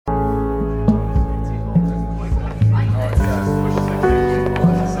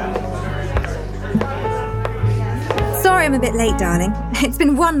I'm a bit late, darling. It's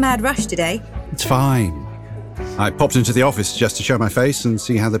been one mad rush today. It's fine. I popped into the office just to show my face and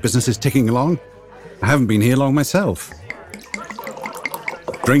see how the business is ticking along. I haven't been here long myself.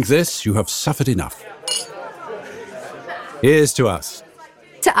 Drink this, you have suffered enough. Here's to us.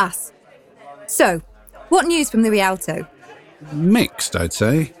 To us. So, what news from the Rialto? Mixed, I'd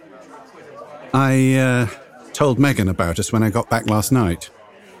say. I told Megan about us when I got back last night.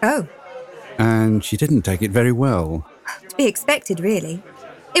 Oh. And she didn't take it very well. To be expected, really.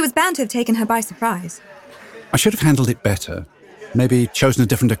 It was bound to have taken her by surprise. I should have handled it better. Maybe chosen a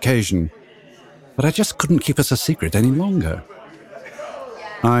different occasion. But I just couldn't keep us a secret any longer.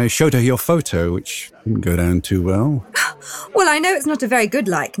 I showed her your photo, which didn't go down too well. Well, I know it's not a very good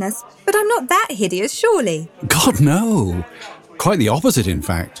likeness, but I'm not that hideous, surely. God, no. Quite the opposite, in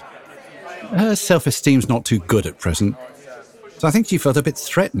fact. Her self-esteem's not too good at present. So I think she felt a bit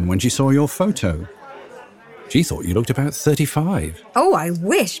threatened when she saw your photo. She thought you looked about 35. Oh, I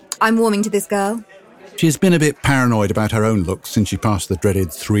wish. I'm warming to this girl. She's been a bit paranoid about her own looks since she passed the dreaded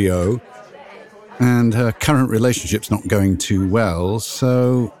 3-0. And her current relationship's not going too well,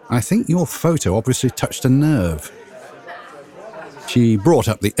 so I think your photo obviously touched a nerve. She brought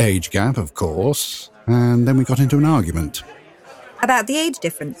up the age gap, of course, and then we got into an argument. About the age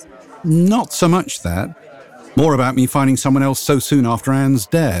difference? Not so much that. More about me finding someone else so soon after Anne's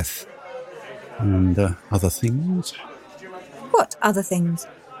death. And other things. What other things?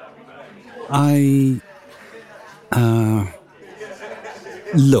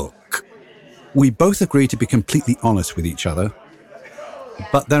 Look, we both agree to be completely honest with each other,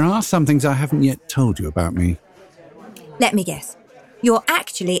 but there are some things I haven't yet told you about me. Let me guess. You're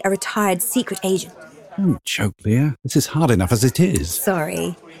actually a retired secret agent. Don't joke, Lia. This is hard enough as it is.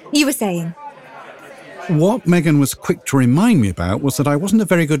 Sorry. You were saying? What Megan was quick to remind me about was that I wasn't a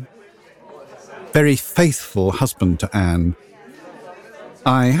very faithful husband to Anne.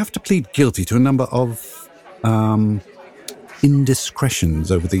 I have to plead guilty to a number of,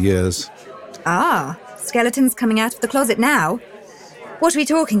 indiscretions over the years. Ah, skeletons coming out of the closet now. What are we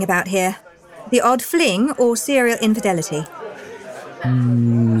talking about here? The odd fling or serial infidelity?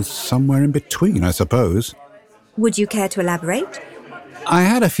 Somewhere in between, I suppose. Would you care to elaborate? I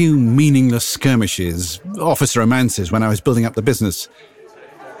had a few meaningless skirmishes, office romances when I was building up the business.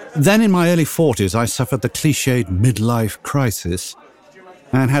 Then in my early 40s, I suffered the cliched midlife crisis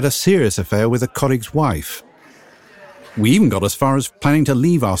and had a serious affair with a colleague's wife. We even got as far as planning to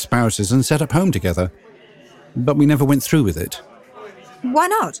leave our spouses and set up home together. But we never went through with it. Why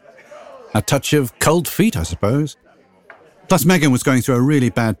not? A touch of cold feet, I suppose. Plus, Megan was going through a really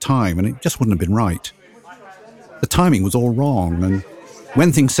bad time, and it just wouldn't have been right. The timing was all wrong, and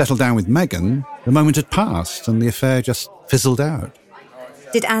when things settled down with Megan, the moment had passed, and the affair just fizzled out.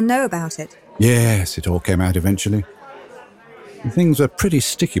 Did Anne know about it? Yes, it all came out eventually. Things were pretty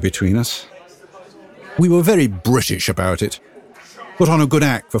sticky between us. We were very British about it. Put on a good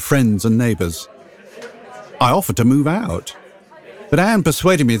act for friends and neighbours. I offered to move out, but Anne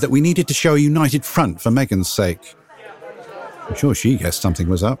persuaded me that we needed to show a united front for Megan's sake. I'm sure she guessed something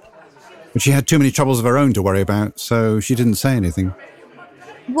was up, but she had too many troubles of her own to worry about, so she didn't say anything.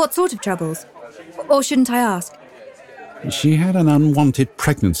 What sort of troubles? Or shouldn't I ask? She had an unwanted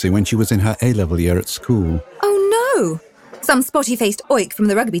pregnancy when she was in her A-level year at school. Oh no! Some spotty-faced oik from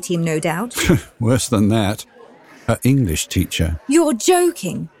the rugby team, no doubt. Worse than that. Her English teacher. You're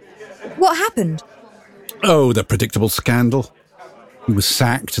joking. What happened? Oh, the predictable scandal. He was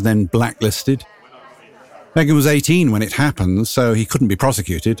sacked, then blacklisted. Megan was 18 when it happened, so he couldn't be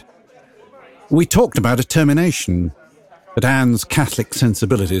prosecuted. We talked about a termination, but Anne's Catholic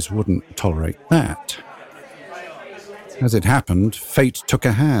sensibilities wouldn't tolerate that. As it happened, fate took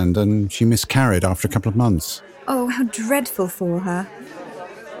a hand and she miscarried after a couple of months. Oh, how dreadful for her.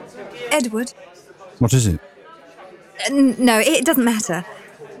 Edward? What is it? No, it doesn't matter.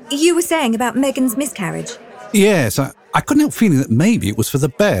 You were saying about Megan's miscarriage. Yes, I couldn't help feeling that maybe it was for the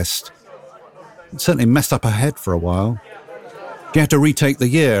best. It certainly messed up her head for a while. She had to retake the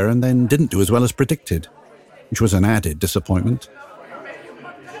year and then didn't do as well as predicted, which was an added disappointment.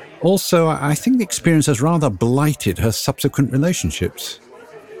 Also, I think the experience has rather blighted her subsequent relationships.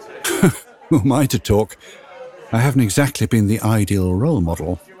 Who am I to talk? I haven't exactly been the ideal role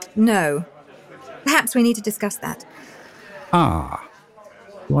model. No. Perhaps we need to discuss that. Ah.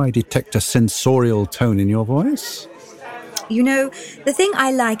 Do I detect a sensorial tone in your voice? You know, the thing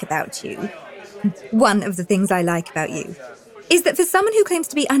I like about you, one of the things I like about you, is that for someone who claims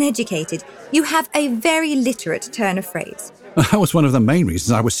to be uneducated, you have a very literate turn of phrase. That was one of the main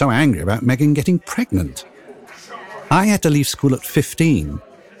reasons I was so angry about Megan getting pregnant. I had to leave school at 15.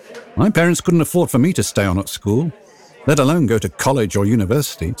 My parents couldn't afford for me to stay on at school. let alone go to college or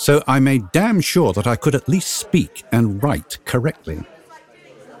university, so I made damn sure that I could at least speak and write correctly.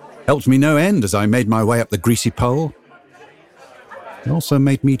 Helped me no end as I made my way up the greasy pole. It also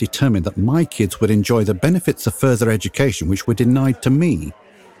made me determined that my kids would enjoy the benefits of further education which were denied to me.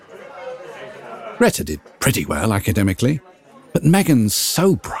 Greta did pretty well academically, but Megan's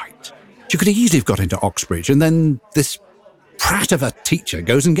so bright. She could easily have got into Oxbridge, and then this prat of a teacher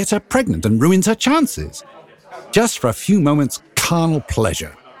goes and gets her pregnant and ruins her chances. Just for a few moments' carnal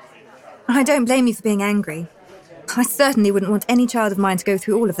pleasure. I don't blame you for being angry. I certainly wouldn't want any child of mine to go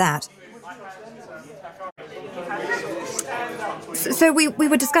through all of that. So we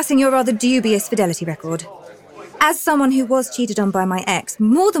were discussing your rather dubious fidelity record. As someone who was cheated on by my ex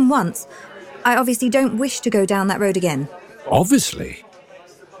more than once, I obviously don't wish to go down that road again. Obviously.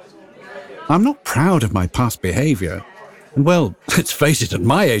 I'm not proud of my past behaviour. And well, let's face it, at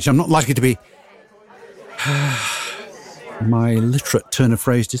my age, I'm not likely to be... My literate turn of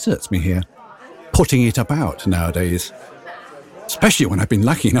phrase deserts me here. Putting it about nowadays. Especially when I've been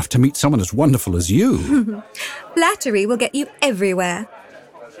lucky enough to meet someone as wonderful as you. Flattery will get you everywhere.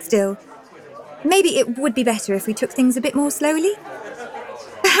 Still, maybe it would be better if we took things a bit more slowly.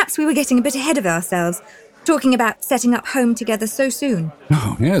 Perhaps we were getting a bit ahead of ourselves, talking about setting up home together so soon.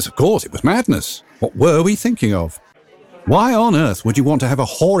 Oh, yes, of course, it was madness. What were we thinking of? Why on earth would you want to have a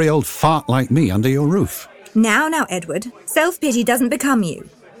hoary old fart like me under your roof? Now, Edward, self-pity doesn't become you.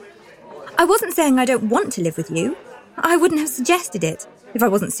 I wasn't saying I don't want to live with you. I wouldn't have suggested it if I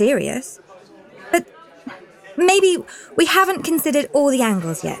wasn't serious. But maybe we haven't considered all the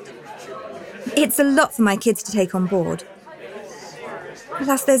angles yet. It's a lot for my kids to take on board.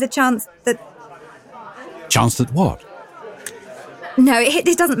 Plus, there's a chance that... Chance that what? No,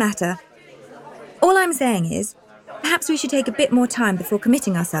 it doesn't matter. All I'm saying is, perhaps we should take a bit more time before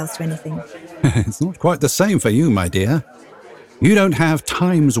committing ourselves to anything. It's not quite the same for you, my dear. You don't have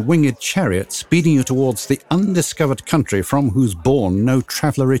time's winged chariot speeding you towards the undiscovered country from whose bourne no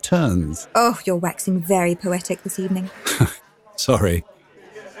traveller returns. Oh, you're waxing very poetic this evening. Sorry.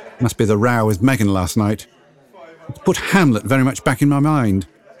 Must be the row with Megan last night. It's put Hamlet very much back in my mind.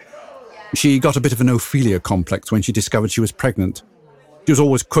 She got a bit of an Ophelia complex when she discovered she was pregnant. She was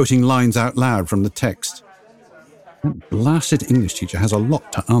always quoting lines out loud from the text. That blasted English teacher has a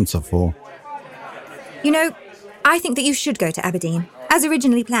lot to answer for. You know, I think that you should go to Aberdeen, as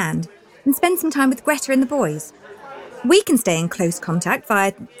originally planned, and spend some time with Greta and the boys. We can stay in close contact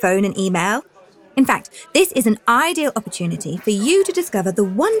via phone and email. In fact, this is an ideal opportunity for you to discover the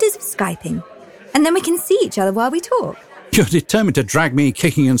wonders of Skyping, and then we can see each other while we talk. You're determined to drag me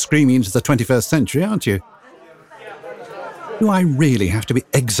kicking and screaming into the 21st century, aren't you? Do I really have to be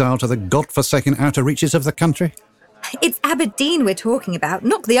exiled to the godforsaken outer reaches of the country? It's Aberdeen we're talking about,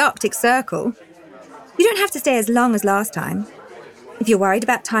 not the Arctic Circle. You don't have to stay as long as last time. If you're worried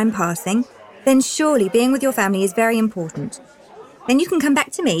about time passing, then surely being with your family is very important. Then you can come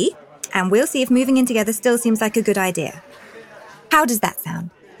back to me, and we'll see if moving in together still seems like a good idea. How does that sound?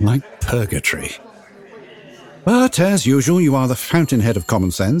 Like purgatory. But, as usual, you are the fountainhead of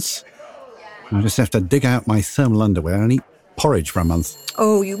common sense. I just have to dig out my thermal underwear and eat porridge for a month.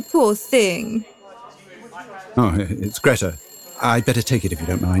 Oh, you poor thing. Oh, it's Greta. I'd better take it if you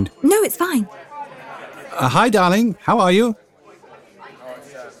don't mind. No, it's fine. Hi, darling. How are you?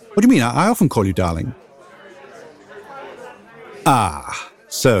 What do you mean? I often call you darling. Ah,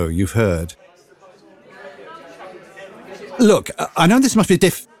 so you've heard. Look, I know this must be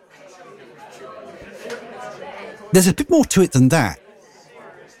There's a bit more to it than that.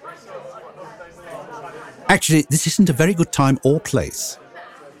 Actually, this isn't a very good time or place.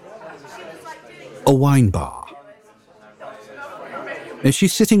 A wine bar.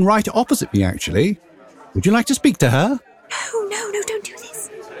 She's sitting right opposite me, actually. Would you like to speak to her? No, don't do this.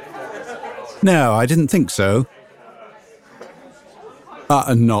 No, I didn't think so.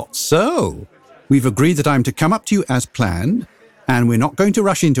 Not so. We've agreed that I'm to come up to you as planned, and we're not going to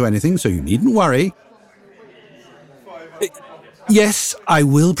rush into anything, so you needn't worry. Yes, I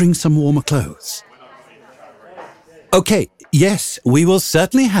will bring some warmer clothes. Okay, yes, we will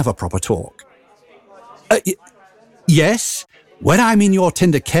certainly have a proper talk. Yes, when I'm in your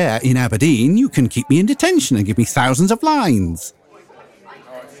tender care in Aberdeen, you can keep me in detention and give me thousands of lines.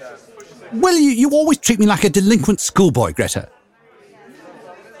 Well, you always treat me like a delinquent schoolboy, Greta.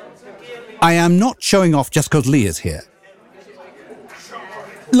 I am not showing off just because Lia's here.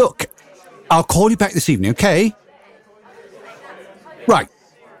 Look, I'll call you back this evening, okay? Right.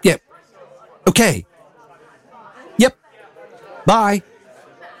 Yep. Okay. Yep. Bye.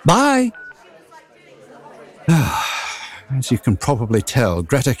 Bye. As you can probably tell,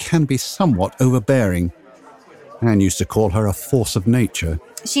 Greta can be somewhat overbearing. Anne used to call her a force of nature.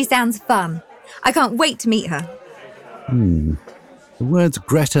 She sounds fun. I can't wait to meet her. The words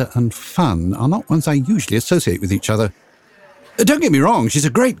Greta and fun are not ones I usually associate with each other. Don't get me wrong, she's a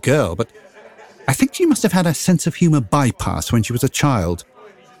great girl, but I think she must have had a sense of humour bypass when she was a child.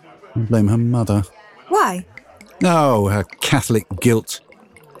 I blame her mother. Why? Oh, her Catholic guilt.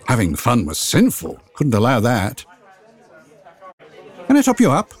 Having fun was sinful. Couldn't allow that. Can I top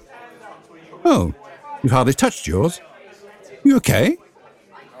you up? Oh, you've hardly touched yours. You okay?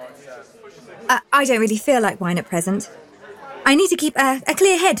 I don't really feel like wine at present. I need to keep a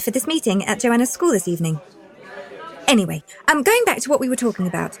clear head for this meeting at Joanna's school this evening. Anyway, going back to what we were talking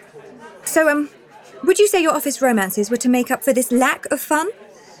about. So, would you say your office romances were to make up for this lack of fun?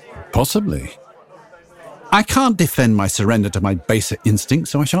 Possibly. I can't defend my surrender to my baser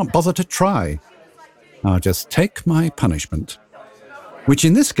instincts, so I shan't bother to try. I'll just take my punishment. Which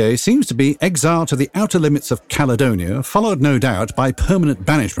in this case seems to be exile to the outer limits of Caledonia, followed no doubt by permanent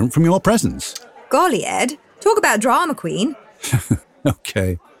banishment from your presence. Golly, Ed. Talk about drama queen.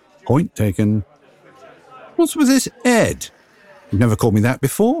 Okay, point taken. What's with this Ed? You've never called me that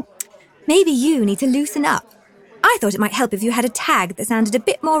before? Maybe you need to loosen up. I thought it might help if you had a tag that sounded a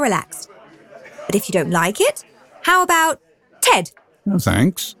bit more relaxed. But if you don't like it, how about Ted? No,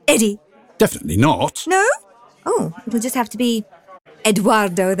 thanks. Eddie? Definitely not. No? Oh, it'll just have to be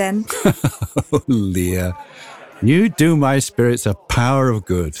Eduardo then. Oh, Lia, you do my spirits a power of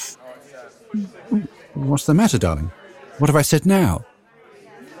good. What's the matter, darling? What have I said now?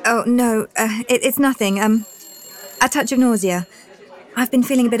 Oh, no, it's nothing. A touch of nausea. I've been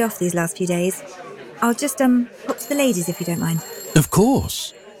feeling a bit off these last few days. I'll just, pop to the ladies if you don't mind. Of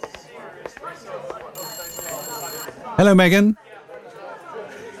course. Hello, Megan.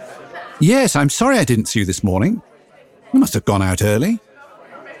 Yes, I'm sorry I didn't see you this morning. You must have gone out early.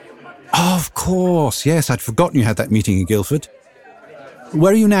 Oh, of course. Yes, I'd forgotten you had that meeting in Guildford.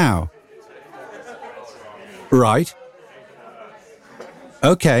 Where are you now? Right.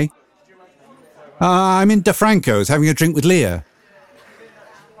 Okay. I'm in DeFranco's having a drink with Lia.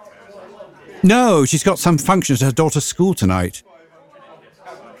 No, she's got some function at her daughter's school tonight.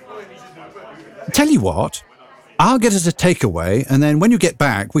 Tell you what, I'll get us a takeaway, and then when you get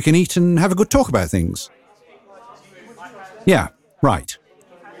back, we can eat and have a good talk about things. Yeah, right.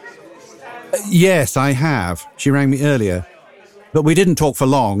 Yes, I have. She rang me earlier. But we didn't talk for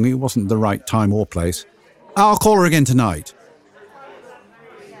long. It wasn't the right time or place. I'll call her again tonight.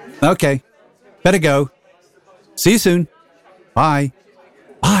 Okay. Better go. See you soon. Bye.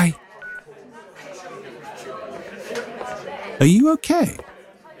 Bye. Are you okay?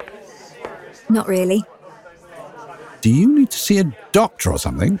 Not really. Do you need to see a doctor or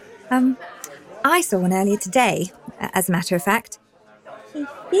something? I saw one earlier today, as a matter of fact. He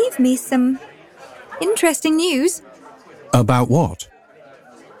gave me some interesting news. About what?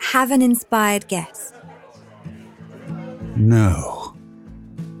 Have an inspired guess. No.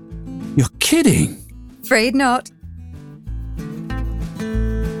 You're kidding. Afraid not.